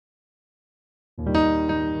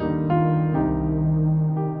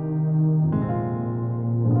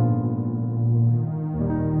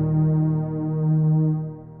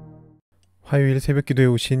화요일 새벽기도에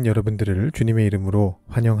오신 여러분들을 주님의 이름으로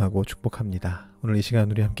환영하고 축복합니다. 오늘 이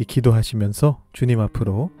시간 우리 함께 기도하시면서 주님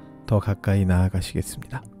앞으로 더 가까이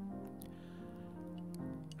나아가시겠습니다.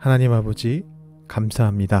 하나님 아버지,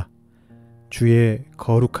 감사합니다. 주의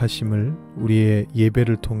거룩하심을 우리의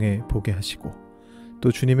예배를 통해 보게 하시고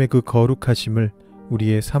또 주님의 그 거룩하심을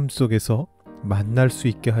우리의 삶 속에서 만날 수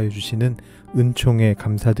있게 하여 주시는 은총에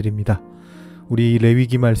감사드립니다. 우리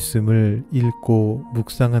레위기 말씀을 읽고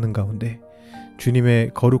묵상하는 가운데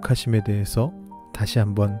주님의 거룩하심에 대해서 다시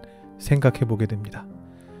한번 생각해 보게 됩니다.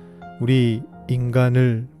 우리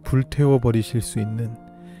인간을 불태워 버리실 수 있는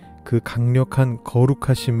그 강력한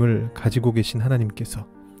거룩하심을 가지고 계신 하나님께서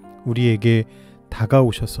우리에게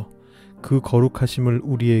다가오셔서 그 거룩하심을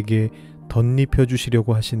우리에게 덧입혀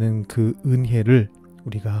주시려고 하시는 그 은혜를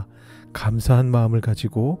우리가 감사한 마음을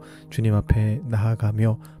가지고 주님 앞에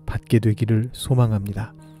나아가며 받게 되기를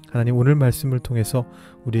소망합니다. 하나님, 오늘 말씀을 통해서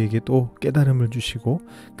우리에게 또 깨달음을 주시고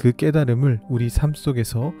그 깨달음을 우리 삶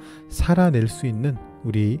속에서 살아낼 수 있는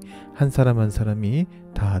우리 한 사람 한 사람이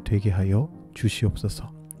다 되게 하여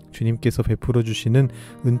주시옵소서. 주님께서 베풀어 주시는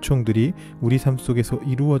은총들이 우리 삶 속에서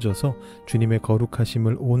이루어져서 주님의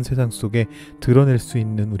거룩하심을 온 세상 속에 드러낼 수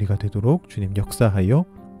있는 우리가 되도록 주님 역사하여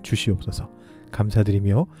주시옵소서.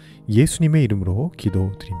 감사드리며 예수님의 이름으로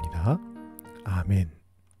기도드립니다. 아멘.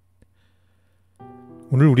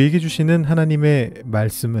 오늘 우리에게 주시는 하나님의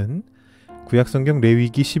말씀은 구약성경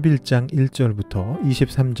레위기 11장 1절부터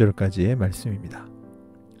 23절까지의 말씀입니다.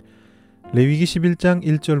 레위기 11장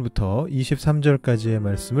 1절부터 23절까지의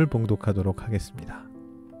말씀을 봉독하도록 하겠습니다.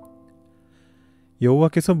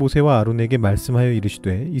 여호와께서 모세와 아론에게 말씀하여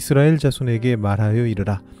이르시되 이스라엘 자손에게 말하여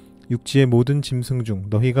이르라. 육지의 모든 짐승 중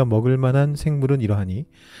너희가 먹을 만한 생물은 이러하니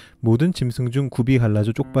모든 짐승 중 굽이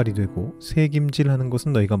갈라져 쪽발이 되고 새김질하는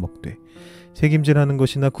것은 너희가 먹되 새김질하는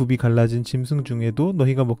것이나 굽이 갈라진 짐승 중에도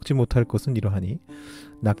너희가 먹지 못할 것은 이러하니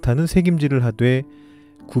낙타는 새김질을 하되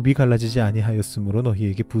굽이 갈라지지 아니하였으므로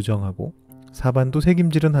너희에게 부정하고 사반도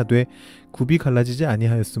새김질은 하되 굽이 갈라지지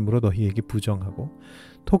아니하였으므로 너희에게 부정하고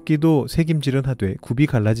토끼도 새김질은 하되 굽이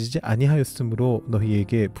갈라지지 아니하였으므로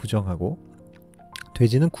너희에게 부정하고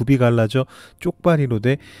돼지는 굽이 갈라져 쪽발이로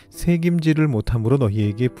돼 새김질을 못함으로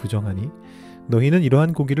너희에게 부정하니 너희는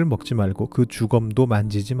이러한 고기를 먹지 말고 그 주검도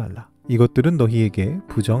만지지 말라. 이것들은 너희에게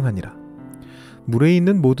부정하니라. 물에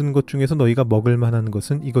있는 모든 것 중에서 너희가 먹을 만한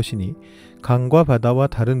것은 이것이니 강과 바다와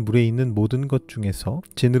다른 물에 있는 모든 것 중에서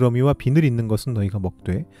지느러미와 비늘 있는 것은 너희가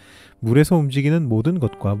먹되 물에서 움직이는 모든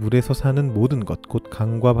것과 물에서 사는 모든 것 곧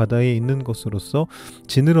강과 바다에 있는 것으로서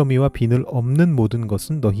지느러미와 비늘 없는 모든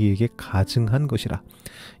것은 너희에게 가증한 것이라.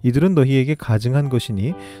 이들은 너희에게 가증한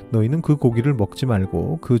것이니 너희는 그 고기를 먹지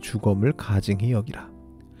말고 그 주검을 가증히 여기라.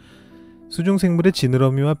 수중생물의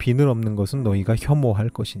지느러미와 비늘 없는 것은 너희가 혐오할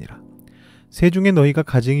것이니라. 새 중에 너희가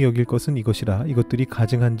가증히 여길 것은 이것이라. 이것들이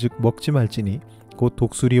가증한즉 먹지 말지니 곧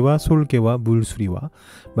독수리와 솔개와 물수리와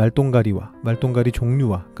말똥가리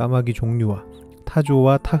종류와 까마귀 종류와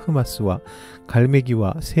타조와 타흐마스와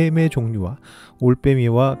갈매기와 샘의 종류와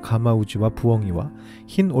올빼미와 가마우지와 부엉이와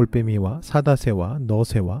흰 올빼미와 사다새와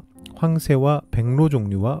너새와 황새와 백로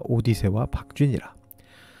종류와 오디새와 박쥐니라.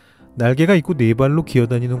 날개가 있고 네 발로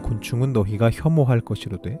기어다니는 곤충은 너희가 혐오할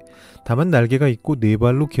것이로되 다만 날개가 있고 네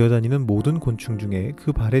발로 기어다니는 모든 곤충 중에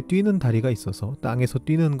그 발에 뛰는 다리가 있어서 땅에서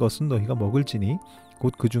뛰는 것은 너희가 먹을지니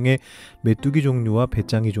곧 그 중에 메뚜기 종류와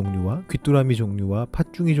배짱이 종류와 귀뚜라미 종류와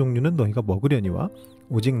팥중이 종류는 너희가 먹으려니와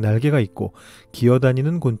오직 날개가 있고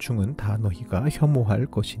기어다니는 곤충은 다 너희가 혐오할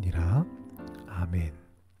것이니라. 아멘.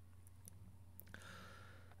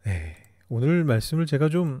 네, 오늘 말씀을 제가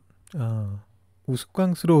좀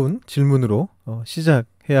우스꽝스러운 질문으로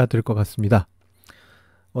시작해야 될 것 같습니다.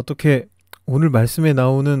 어떻게 오늘 말씀에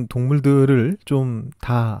나오는 동물들을 좀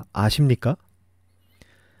다 아십니까?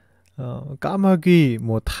 까마귀,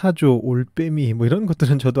 타조, 올빼미 이런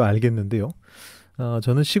것들은 저도 알겠는데요.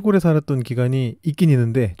 저는 시골에 살았던 기간이 있긴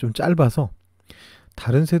있는데 좀 짧아서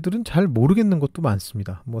다른 새들은 잘 모르겠는 것도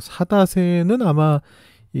많습니다. 사다새는 아마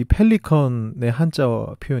이 펠리컨의 한자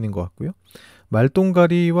표현인 것 같고요.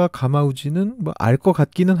 말똥가리와 가마우지는 알 것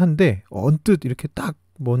같기는 한데 언뜻 이렇게 딱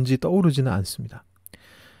뭔지 떠오르지는 않습니다.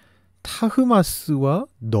 타흐마스와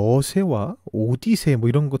너새와 오디새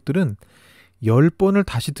이런 것들은 10번을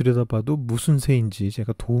다시 들여다봐도 무슨 새인지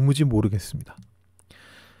제가 도무지 모르겠습니다.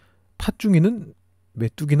 팥중이는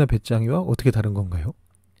메뚜기나 배짱이와 어떻게 다른 건가요?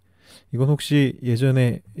 이건 혹시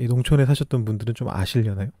예전에 농촌에 사셨던 분들은 좀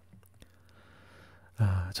아시려나요?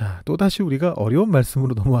 자, 또다시 우리가 어려운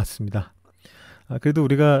말씀으로 넘어왔습니다. 그래도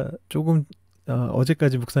우리가 조금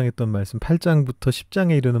어제까지 묵상했던 말씀 8장부터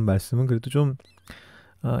 10장에 이르는 말씀은 그래도 좀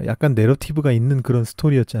약간 내러티브가 있는 그런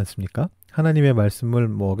스토리였지 않습니까? 하나님의 말씀을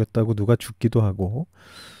뭐 어겼다고 누가 죽기도 하고,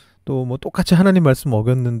 또 뭐 똑같이 하나님 말씀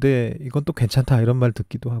어겼는데 이건 또 괜찮다 이런 말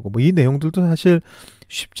듣기도 하고, 뭐 이 내용들도 사실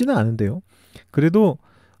쉽지는 않은데요. 그래도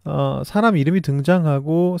사람 이름이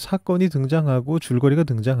등장하고 사건이 등장하고 줄거리가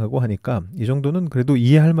등장하고 하니까 이 정도는 그래도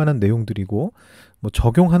이해할 만한 내용들이고, 뭐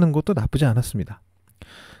적용하는 것도 나쁘지 않았습니다.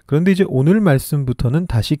 그런데 이제 오늘 말씀부터는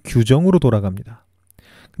다시 규정으로 돌아갑니다.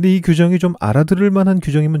 근데 이 규정이 좀 알아들을 만한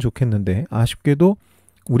규정이면 좋겠는데, 아쉽게도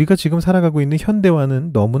우리가 지금 살아가고 있는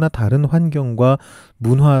현대와는 너무나 다른 환경과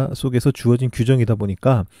문화 속에서 주어진 규정이다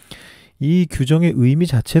보니까 이 규정의 의미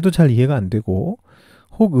자체도 잘 이해가 안 되고,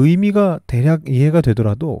 혹 의미가 대략 이해가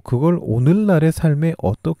되더라도 그걸 오늘날의 삶에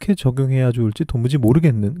어떻게 적용해야 좋을지 도무지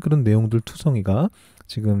모르겠는 그런 내용들 투성이가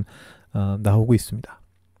지금 나오고 있습니다.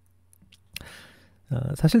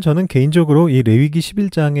 사실 저는 개인적으로 이 레위기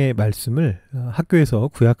 11장의 말씀을 학교에서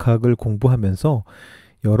구약학을 공부하면서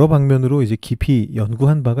여러 방면으로 이제 깊이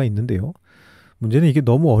연구한 바가 있는데요. 문제는 이게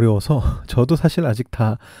너무 어려워서 저도 사실 아직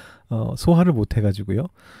다 소화를 못 해가지고요.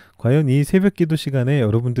 과연 이 새벽 기도 시간에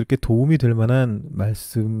여러분들께 도움이 될 만한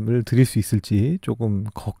말씀을 드릴 수 있을지 조금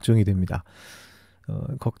걱정이 됩니다.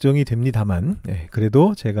 걱정이 됩니다만,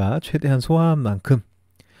 그래도 제가 최대한 소화한 만큼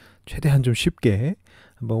최대한 좀 쉽게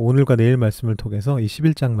한번 오늘과 내일 말씀을 통해서 이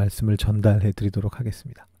 11장 말씀을 전달해 드리도록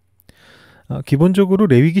하겠습니다. 기본적으로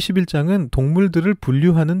레위기 11장은 동물들을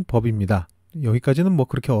분류하는 법입니다. 여기까지는 뭐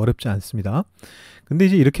그렇게 어렵지 않습니다. 근데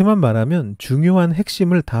이제 이렇게만 말하면 중요한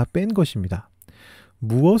핵심을 다 뺀 것입니다.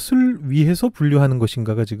 무엇을 위해서 분류하는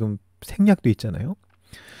것인가가 지금 생략돼 있잖아요.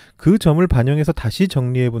 그 점을 반영해서 다시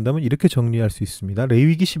정리해 본다면 이렇게 정리할 수 있습니다.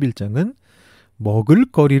 레위기 11장은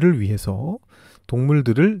먹을거리를 위해서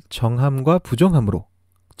동물들을 정함과 부정함으로,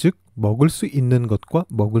 즉 먹을 수 있는 것과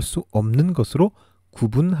먹을 수 없는 것으로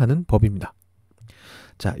구분하는 법입니다.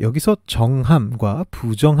 자, 여기서 정함과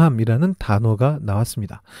부정함이라는 단어가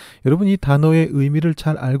나왔습니다. 여러분, 이 단어의 의미를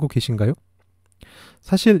잘 알고 계신가요?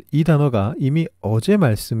 사실 이 단어가 이미 어제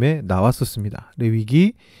말씀에 나왔었습니다.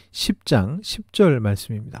 레위기 10장 10절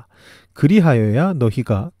말씀입니다. 그리하여야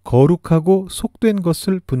너희가 거룩하고 속된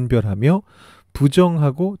것을 분별하며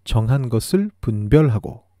부정하고 정한 것을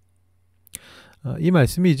분별하고. 이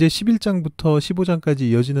말씀이 이제 11장부터 15장까지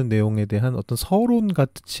이어지는 내용에 대한 어떤 서론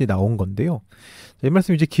같이 나온 건데요. 이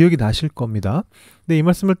말씀 이제 기억이 나실 겁니다. 근데 이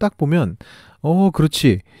말씀을 딱 보면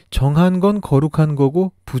그렇지, 정한 건 거룩한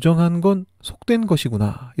거고 부정한 건 속된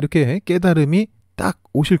것이구나, 이렇게 깨달음이 딱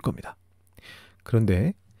오실 겁니다.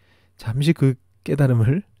 그런데 잠시 그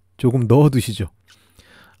깨달음을 조금 넣어두시죠.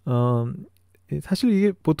 사실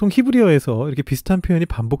이게 보통 히브리어에서 이렇게 비슷한 표현이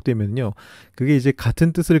반복되면요, 그게 이제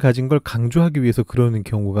같은 뜻을 가진 걸 강조하기 위해서 그러는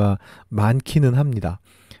경우가 많기는 합니다.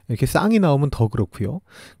 이렇게 쌍이 나오면 더 그렇고요.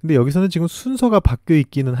 근데 여기서는 지금 순서가 바뀌어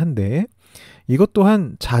있기는 한데, 이것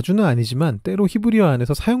또한 자주는 아니지만 때로 히브리어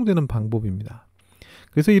안에서 사용되는 방법입니다.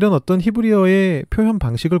 그래서 이런 어떤 히브리어의 표현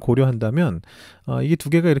방식을 고려한다면 이게 두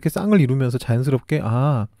개가 이렇게 쌍을 이루면서 자연스럽게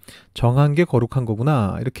정한 게 거룩한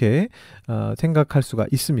거구나, 이렇게 생각할 수가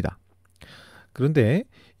있습니다. 그런데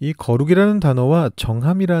이 거룩이라는 단어와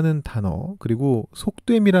정함이라는 단어, 그리고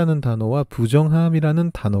속됨이라는 단어와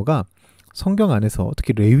부정함이라는 단어가 성경 안에서,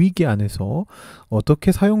 특히 레위기 안에서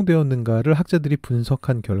어떻게 사용되었는가를 학자들이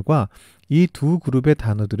분석한 결과 이 두 그룹의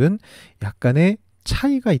단어들은 약간의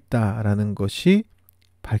차이가 있다라는 것이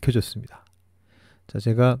밝혀졌습니다. 자,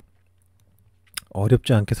 제가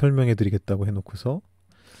어렵지 않게 설명해 드리겠다고 해놓고서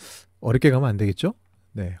어렵게 가면 안 되겠죠?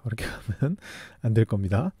 네, 어렵게 가면 안 될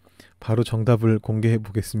겁니다. 바로 정답을 공개해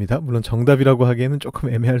보겠습니다. 물론 정답이라고 하기에는 조금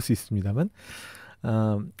애매할 수 있습니다만,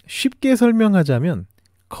 쉽게 설명하자면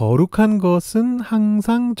거룩한 것은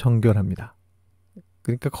항상 정결합니다.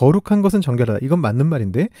 그러니까 거룩한 것은 정결하다, 이건 맞는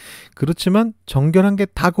말인데, 그렇지만 정결한 게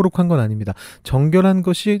다 거룩한 건 아닙니다. 정결한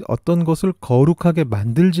것이 어떤 것을 거룩하게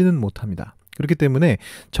만들지는 못합니다. 그렇기 때문에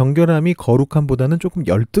정결함이 거룩함보다는 조금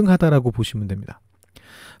열등하다라고 보시면 됩니다.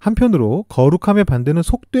 한편으로 거룩함의 반대는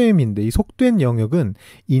속됨인데, 이 속된 영역은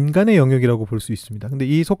인간의 영역이라고 볼 수 있습니다. 근데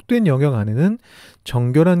이 속된 영역 안에는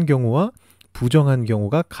정결한 경우와 부정한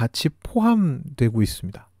경우가 같이 포함되고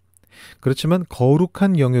있습니다. 그렇지만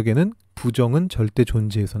거룩한 영역에는 부정은 절대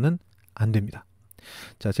존재해서는 안 됩니다.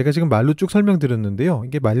 자, 제가 지금 말로 쭉 설명드렸는데요.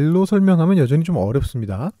 이게 말로 설명하면 여전히 좀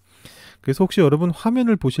어렵습니다. 그래서 혹시 여러분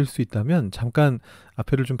화면을 보실 수 있다면 잠깐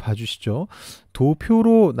앞에를 좀 봐주시죠.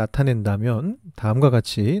 도표로 나타낸다면 다음과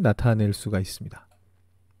같이 나타낼 수가 있습니다.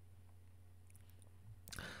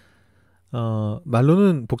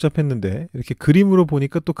 말로는 복잡했는데 이렇게 그림으로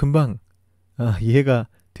보니까 또 금방 이해가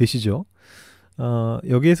되시죠?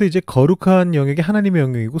 여기에서 이제 거룩한 영역이 하나님의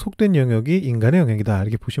영역이고 속된 영역이 인간의 영역이다,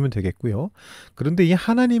 이렇게 보시면 되겠고요. 그런데 이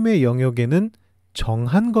하나님의 영역에는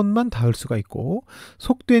정한 것만 닿을 수가 있고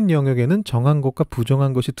속된 영역에는 정한 것과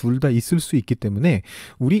부정한 것이 둘 다 있을 수 있기 때문에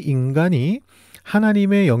우리 인간이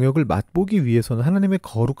하나님의 영역을 맛보기 위해서는 하나님의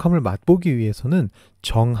거룩함을 맛보기 위해서는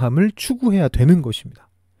정함을 추구해야 되는 것입니다.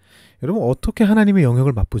 여러분 어떻게 하나님의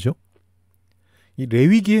영역을 맛보죠? 이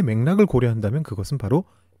레위기의 맥락을 고려한다면 그것은 바로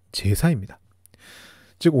제사입니다.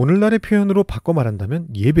 즉 오늘날의 표현으로 바꿔 말한다면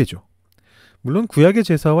예배죠. 물론 구약의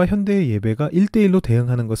제사와 현대의 예배가 1대1로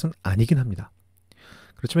대응하는 것은 아니긴 합니다.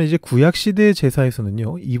 그렇지만 이제 구약시대의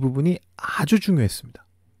제사에서는요, 이 부분이 아주 중요했습니다.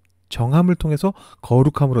 정함을 통해서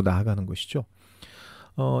거룩함으로 나아가는 것이죠.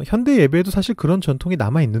 현대 예배에도 사실 그런 전통이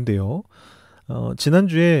남아 있는데요.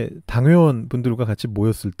 지난주에 당회원 분들과 같이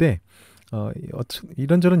모였을 때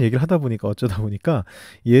이런저런 얘기를 하다 보니까 어쩌다 보니까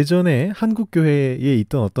예전에 한국교회에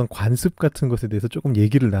있던 어떤 관습 같은 것에 대해서 조금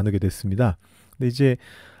얘기를 나누게 됐습니다. 근데 이제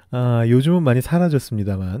요즘은 많이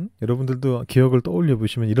사라졌습니다만 여러분들도 기억을 떠올려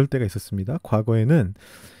보시면 이럴 때가 있었습니다. 과거에는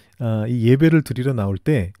이 예배를 드리러 나올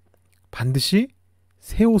때 반드시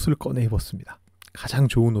새 옷을 꺼내 입었습니다. 가장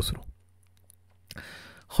좋은 옷으로.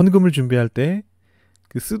 헌금을 준비할 때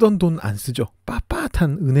그 쓰던 돈 안 쓰죠.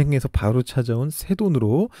 빳빳한 은행에서 바로 찾아온 새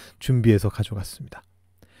돈으로 준비해서 가져갔습니다.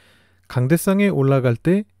 강대상에 올라갈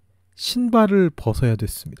때 신발을 벗어야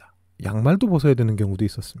됐습니다. 양말도 벗어야 되는 경우도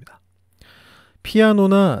있었습니다.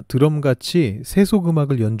 피아노나 드럼같이 세속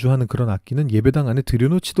음악을 연주하는 그런 악기는 예배당 안에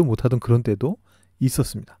들여놓지도 못하던 그런 때도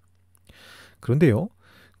있었습니다. 그런데요,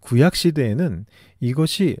 구약시대에는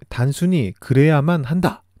이것이 단순히 그래야만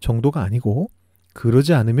한다 정도가 아니고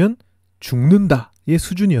그러지 않으면 죽는다의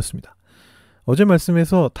수준이었습니다. 어제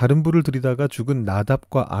말씀에서 다른 불을 들이다가 죽은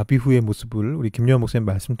나답과 아비후의 모습을 우리 김여한 목사님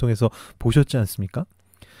말씀 통해서 보셨지 않습니까?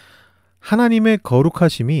 하나님의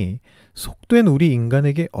거룩하심이 속된 우리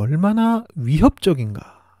인간에게 얼마나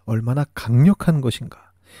위협적인가, 얼마나 강력한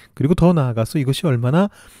것인가, 그리고 더 나아가서 이것이 얼마나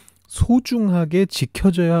소중하게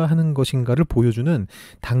지켜져야 하는 것인가를 보여주는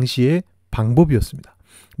당시의 방법이었습니다.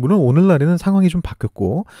 물론 오늘날에는 상황이 좀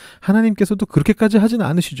바뀌었고 하나님께서도 그렇게까지 하지는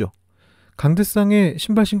않으시죠. 강대상에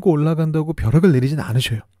신발 신고 올라간다고 벼락을 내리진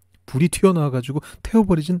않으셔요. 불이 튀어나와가지고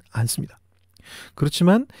태워버리진 않습니다.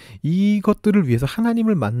 그렇지만 이것들을 위해서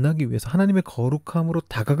하나님을 만나기 위해서 하나님의 거룩함으로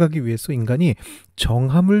다가가기 위해서 인간이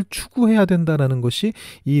정함을 추구해야 된다는 것이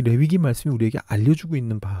이 레위기 말씀이 우리에게 알려주고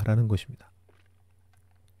있는 바라는 것입니다.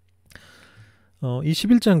 이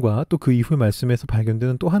 11장과 또 그 이후의 말씀에서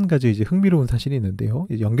발견되는 또 한 가지 이제 흥미로운 사실이 있는데요.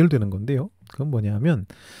 연결되는 건데요. 그건 뭐냐면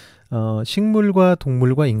식물과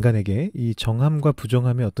동물과 인간에게 이 정함과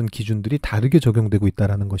부정함의 어떤 기준들이 다르게 적용되고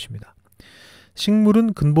있다는 것입니다.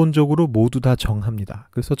 식물은 근본적으로 모두 다 정합니다.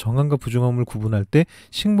 그래서 정함과 부정함을 구분할 때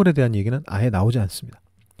식물에 대한 얘기는 아예 나오지 않습니다.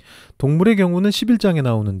 동물의 경우는 11장에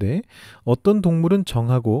나오는데 어떤 동물은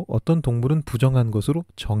정하고 어떤 동물은 부정한 것으로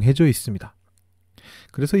정해져 있습니다.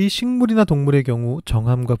 그래서 이 식물이나 동물의 경우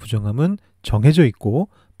정함과 부정함은 정해져 있고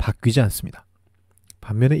바뀌지 않습니다.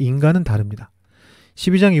 반면에 인간은 다릅니다.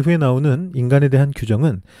 12장 이후에 나오는 인간에 대한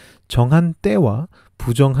규정은 정한 때와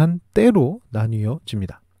부정한 때로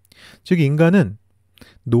나뉘어집니다. 즉 인간은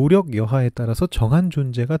노력 여하에 따라서 정한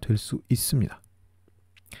존재가 될 수 있습니다.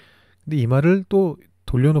 근데 이 말을 또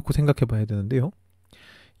돌려놓고 생각해 봐야 되는데요.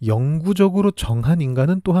 영구적으로 정한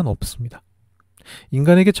인간은 또한 없습니다.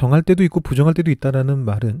 인간에게 정할 때도 있고 부정할 때도 있다라는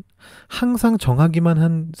말은 항상 정하기만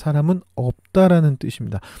한 사람은 없다라는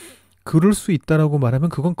뜻입니다. 그럴 수 있다라고 말하면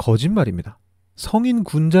그건 거짓말입니다. 성인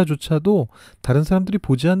군자조차도 다른 사람들이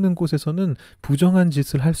보지 않는 곳에서는 부정한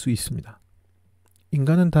짓을 할 수 있습니다.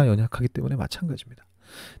 인간은 다 연약하기 때문에 마찬가지입니다.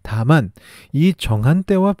 다만 이 정한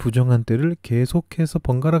때와 부정한 때를 계속해서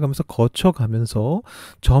번갈아 가면서 거쳐가면서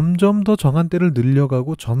점점 더 정한 때를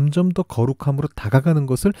늘려가고 점점 더 거룩함으로 다가가는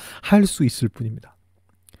것을 할 수 있을 뿐입니다.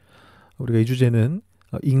 우리가 이 주제는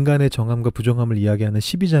인간의 정함과 부정함을 이야기하는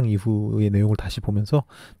 12장 이후의 내용을 다시 보면서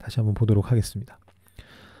다시 한번 보도록 하겠습니다.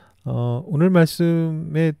 오늘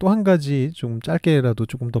말씀에 또 한 가지 좀 짧게라도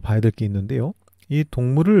조금 더 봐야 될 게 있는데요. 이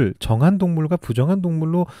동물을 정한 동물과 부정한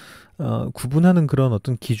동물로 구분하는 그런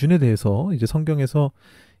어떤 기준에 대해서 이제 성경에서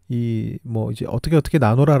이제 어떻게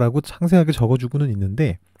나눠라라고 상세하게 적어주고는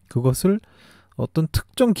있는데 그것을 어떤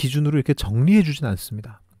특정 기준으로 이렇게 정리해 주진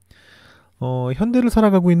않습니다. 현대를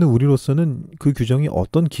살아가고 있는 우리로서는 그 규정이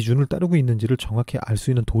어떤 기준을 따르고 있는지를 정확히 알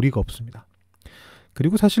수 있는 도리가 없습니다.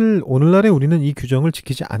 그리고 사실 오늘날에 우리는 이 규정을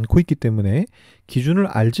지키지 않고 있기 때문에 기준을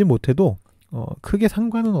알지 못해도 크게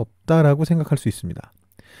상관은 없다라고 생각할 수 있습니다.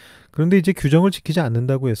 그런데 이제 규정을 지키지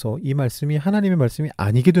않는다고 해서 이 말씀이 하나님의 말씀이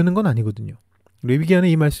아니게 되는 건 아니거든요. 레위기 안에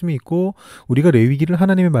이 말씀이 있고 우리가 레위기를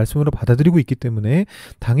하나님의 말씀으로 받아들이고 있기 때문에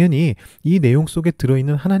당연히 이 내용 속에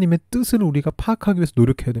들어있는 하나님의 뜻을 우리가 파악하기 위해서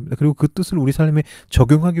노력해야 됩니다. 그리고 그 뜻을 우리 삶에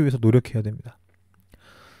적용하기 위해서 노력해야 됩니다.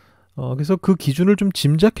 그래서 그 기준을 좀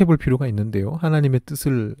짐작해 볼 필요가 있는데요. 하나님의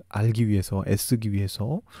뜻을 알기 위해서, 애쓰기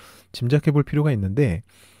위해서 짐작해 볼 필요가 있는데,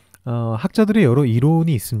 학자들의 여러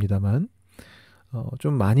이론이 있습니다만,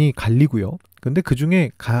 좀 많이 갈리고요. 근데 그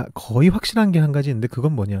중에 거의 확실한 게 한 가지 있는데,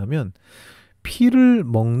 그건 뭐냐 하면, 피를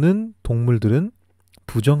먹는 동물들은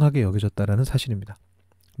부정하게 여겨졌다라는 사실입니다.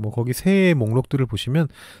 뭐 거기 새의 목록들을 보시면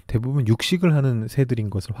대부분 육식을 하는 새들인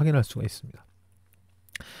것을 확인할 수가 있습니다.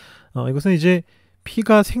 이것은 이제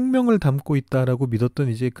피가 생명을 담고 있다라고 믿었던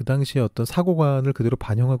이제 그 당시의 어떤 사고관을 그대로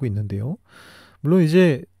반영하고 있는데요. 물론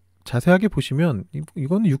이제 자세하게 보시면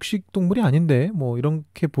이건 육식 동물이 아닌데 뭐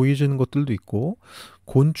이렇게 보이지는 것들도 있고,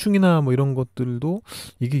 곤충이나 뭐 이런 것들도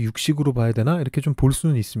이게 육식으로 봐야 되나 이렇게 좀 볼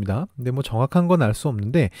수는 있습니다. 근데 뭐 정확한 건 알 수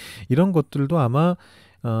없는데, 이런 것들도 아마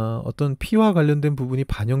어떤 피와 관련된 부분이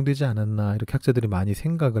반영되지 않았나 이렇게 학자들이 많이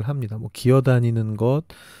생각을 합니다. 뭐 기어다니는 것,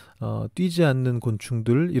 뛰지 않는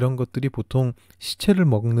곤충들, 이런 것들이 보통 시체를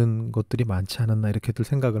먹는 것들이 많지 않았나 이렇게들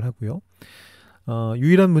생각을 하고요.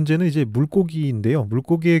 유일한 문제는 이제 물고기인데요.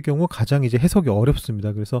 물고기의 경우 가장 이제 해석이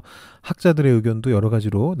어렵습니다. 그래서 학자들의 의견도 여러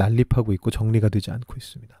가지로 난립하고 있고 정리가 되지 않고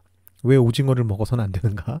있습니다. 왜 오징어를 먹어서는 안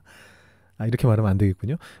되는가? 이렇게 말하면 안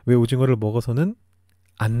되겠군요. 왜 오징어를 먹어서는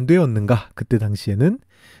안 되었는가? 그때 당시에는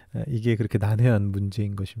이게 그렇게 난해한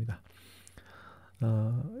문제인 것입니다.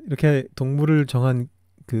 이렇게 동물을 정한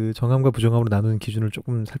그 정함과 부정함으로 나누는 기준을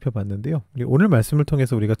조금 살펴봤는데요. 오늘 말씀을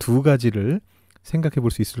통해서 우리가 두 가지를 생각해 볼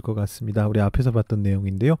수 있을 것 같습니다. 우리 앞에서 봤던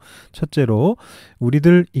내용인데요. 첫째로,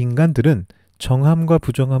 우리들 인간들은 정함과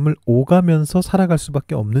부정함을 오가면서 살아갈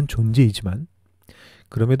수밖에 없는 존재이지만,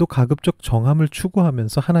 그럼에도 가급적 정함을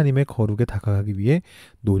추구하면서 하나님의 거룩에 다가가기 위해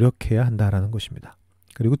노력해야 한다라는 것입니다.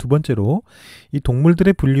 그리고 두 번째로, 이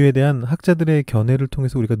동물들의 분류에 대한 학자들의 견해를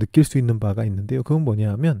통해서 우리가 느낄 수 있는 바가 있는데요. 그건 뭐냐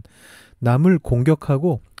하면, 남을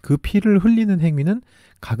공격하고 그 피를 흘리는 행위는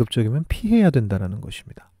가급적이면 피해야 된다라는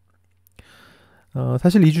것입니다.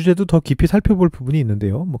 사실 이 주제도 더 깊이 살펴볼 부분이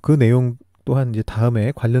있는데요. 뭐 그 내용 또한 이제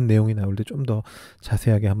다음에 관련 내용이 나올 때 좀 더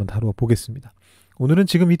자세하게 한번 다루어 보겠습니다. 오늘은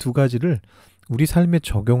지금 이 두 가지를 우리 삶에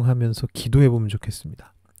적용하면서 기도해 보면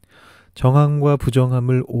좋겠습니다. 정함과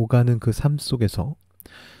부정함을 오가는 그 삶 속에서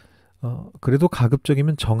그래도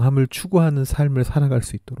가급적이면 정함을 추구하는 삶을 살아갈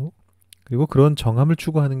수 있도록, 그리고 그런 정함을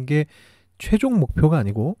추구하는 게 최종 목표가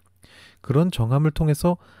아니고 그런 정함을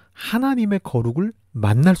통해서 하나님의 거룩을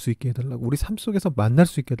만날 수 있게 해달라고, 우리 삶 속에서 만날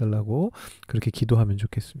수 있게 해달라고 그렇게 기도하면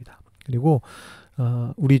좋겠습니다. 그리고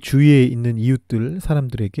우리 주위에 있는 이웃들,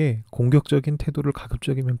 사람들에게 공격적인 태도를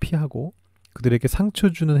가급적이면 피하고 그들에게 상처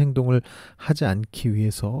주는 행동을 하지 않기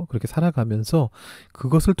위해서 그렇게 살아가면서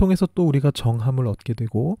그것을 통해서 또 우리가 정함을 얻게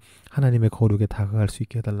되고 하나님의 거룩에 다가갈 수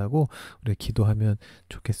있게 해달라고 우리가 기도하면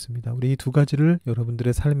좋겠습니다. 우리 이 두 가지를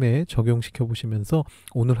여러분들의 삶에 적용시켜 보시면서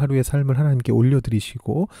오늘 하루의 삶을 하나님께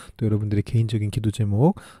올려드리시고, 또 여러분들의 개인적인 기도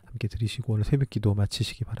제목 함께 드리시고 오늘 새벽 기도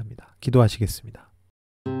마치시기 바랍니다. 기도하시겠습니다.